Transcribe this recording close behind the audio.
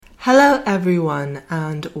Hello, everyone,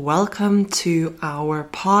 and welcome to our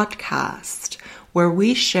podcast where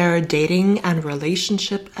we share dating and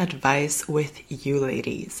relationship advice with you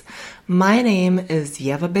ladies. My name is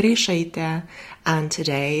Yeva Berishaite, and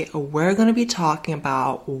today we're going to be talking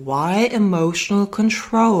about why emotional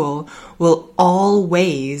control will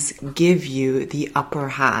always give you the upper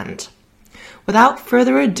hand. Without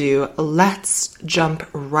further ado, let's jump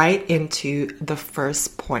right into the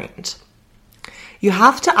first point. You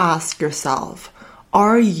have to ask yourself,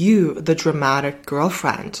 are you the dramatic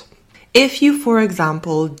girlfriend? If you, for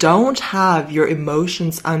example, don't have your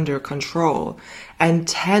emotions under control and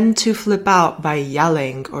tend to flip out by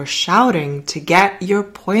yelling or shouting to get your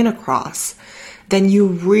point across, then you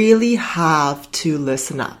really have to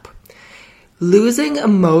listen up. Losing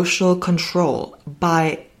emotional control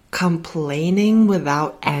by complaining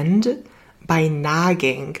without end, by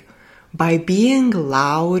nagging, by being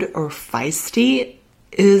loud or feisty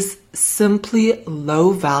is simply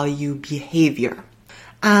low-value behavior.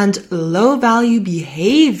 And low-value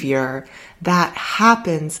behavior that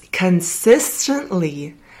happens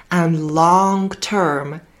consistently and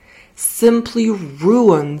long-term simply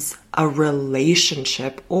ruins a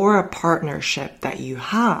relationship or a partnership that you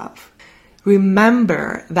have.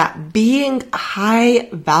 Remember that being high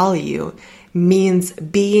value means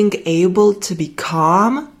being able to be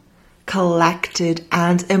calm, collected,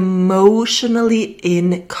 and emotionally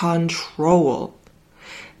in control.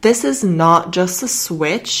 This is not just a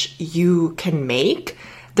switch you can make.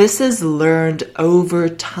 This is learned over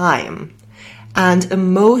time. And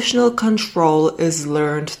emotional control is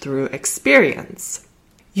learned through experience.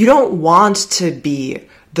 You don't want to be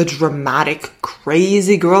the dramatic,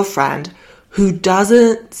 crazy girlfriend who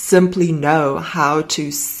doesn't simply know how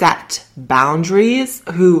to set boundaries,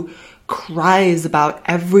 who cries about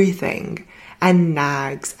everything and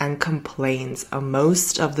nags and complains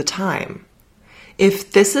most of the time.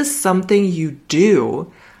 If this is something you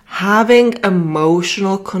do, having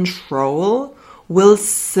emotional control will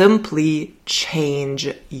simply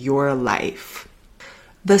change your life.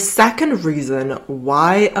 The second reason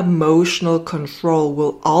why emotional control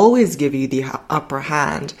will always give you the upper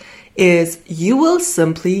hand is you will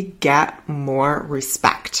simply get more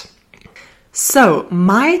respect. So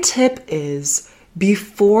my tip is,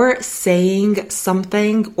 before saying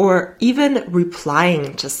something or even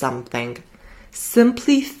replying to something,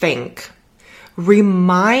 simply think.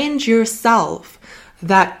 Remind yourself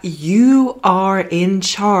that you are in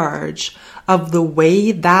charge of the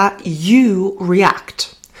way that you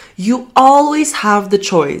react. You always have the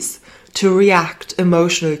choice to react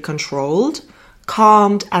emotionally controlled,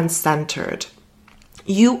 calmed, and centered.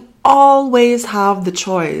 You always have the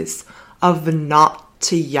choice of not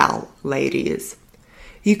to yell, ladies.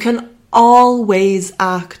 You can always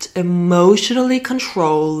act emotionally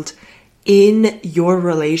controlled in your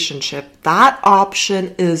relationship. That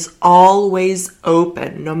option is always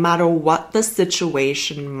open, no matter what the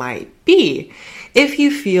situation might be. If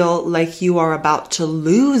you feel like you are about to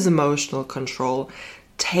lose emotional control,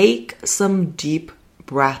 take some deep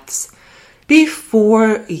breaths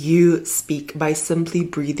before you speak by simply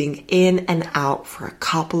breathing in and out for a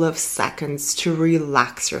couple of seconds to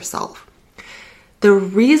relax yourself. The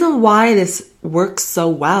reason why this works so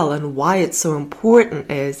well and why it's so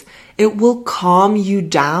important is it will calm you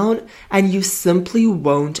down and you simply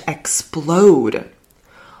won't explode.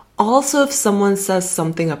 Also, if someone says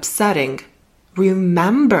something upsetting,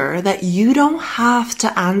 remember that you don't have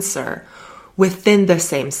to answer within the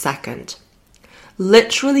same second.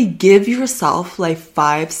 Literally give yourself like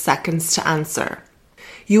 5 seconds to answer.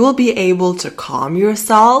 You will be able to calm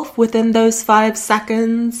yourself within those 5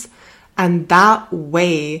 seconds, and that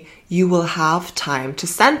way you will have time to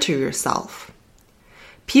center yourself.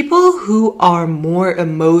 People who are more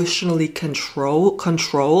emotionally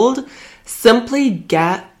controlled simply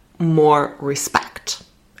get more respect.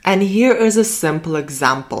 And here is a simple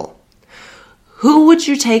example. Who would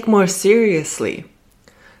you take more seriously?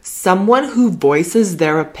 Someone who voices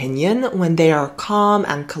their opinion when they are calm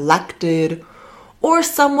and collected, or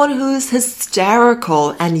someone who's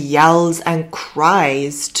hysterical and yells and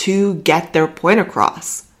cries to get their point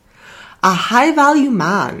across? A high-value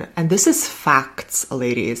man, and this is facts,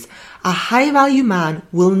 ladies, a high-value man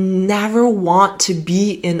will never want to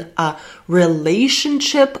be in a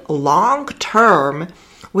relationship long-term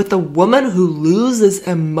with a woman who loses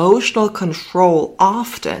emotional control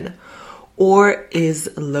often or is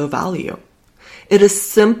low value. It is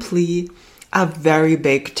simply a very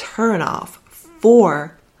big turnoff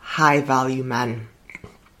for high-value men.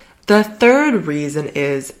 The third reason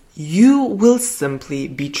is you will simply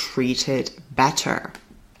be treated better.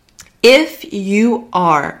 If you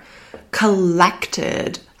are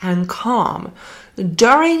collected and calm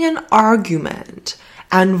during an argument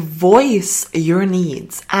and voice your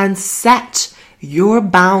needs and set your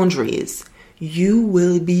boundaries, you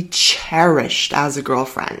will be cherished as a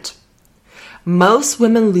girlfriend. Most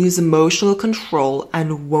women lose emotional control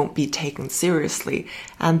and won't be taken seriously,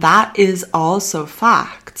 and that is also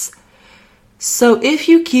facts. So if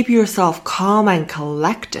you keep yourself calm and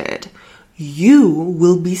collected, you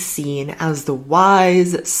will be seen as the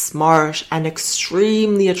wise, smart, and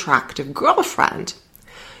extremely attractive girlfriend.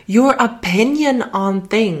 Your opinion on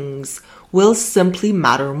things will simply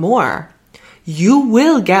matter more. You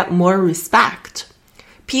will get more respect.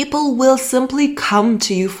 People will simply come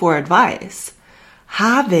to you for advice.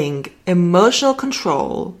 Having emotional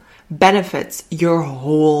control benefits your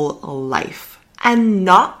whole life and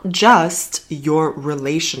not just your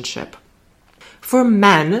relationship. For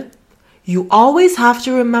men, you always have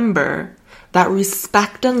to remember that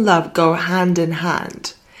respect and love go hand in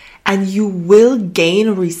hand, and you will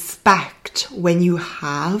gain respect when you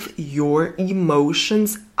have your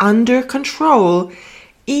emotions under control,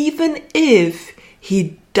 even if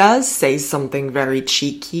he does say something very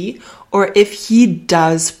cheeky or if he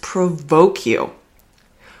does provoke you.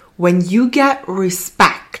 When you get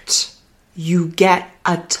respect, you get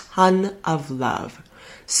a ton of love.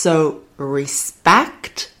 So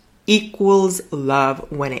respect equals love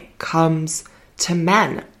when it comes to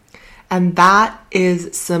men. And that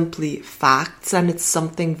is simply facts, and it's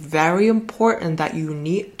something very important that you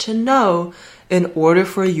need to know in order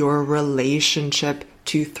for your relationship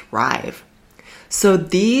to thrive. So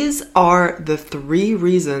these are the 3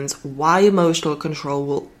 reasons why emotional control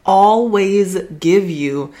will always give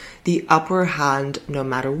you the upper hand no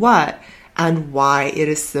matter what, and why it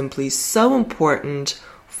is simply so important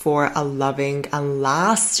for a loving and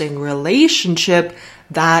lasting relationship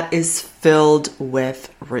that is filled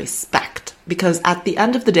with respect. Because at the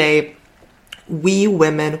end of the day, we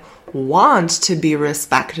women want to be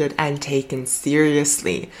respected and taken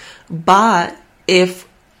seriously. But if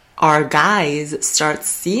our guys start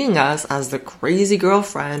seeing us as the crazy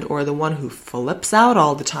girlfriend or the one who flips out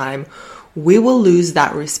all the time, we will lose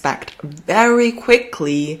that respect very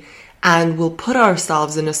quickly and will put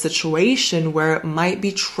ourselves in a situation where it might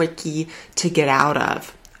be tricky to get out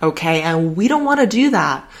of. Okay, and we don't want to do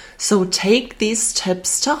that. So take these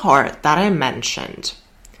tips to heart that I mentioned.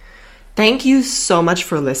 Thank you so much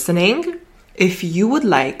for listening. If you would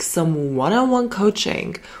like some one-on-one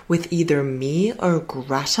coaching with either me or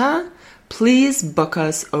Greta, please book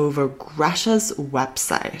us over Greta's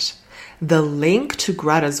website. The link to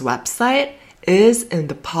Greta's website is in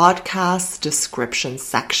the podcast description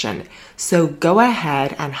section, so go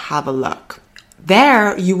ahead and have a look.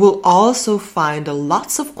 There, you will also find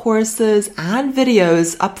lots of courses and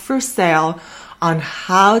videos up for sale on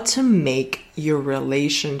how to make your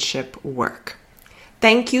relationship work.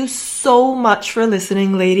 Thank you so much for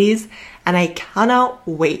listening, ladies, and I cannot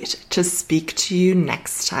wait to speak to you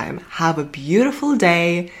next time. Have a beautiful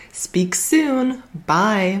day. Speak soon.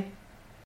 Bye.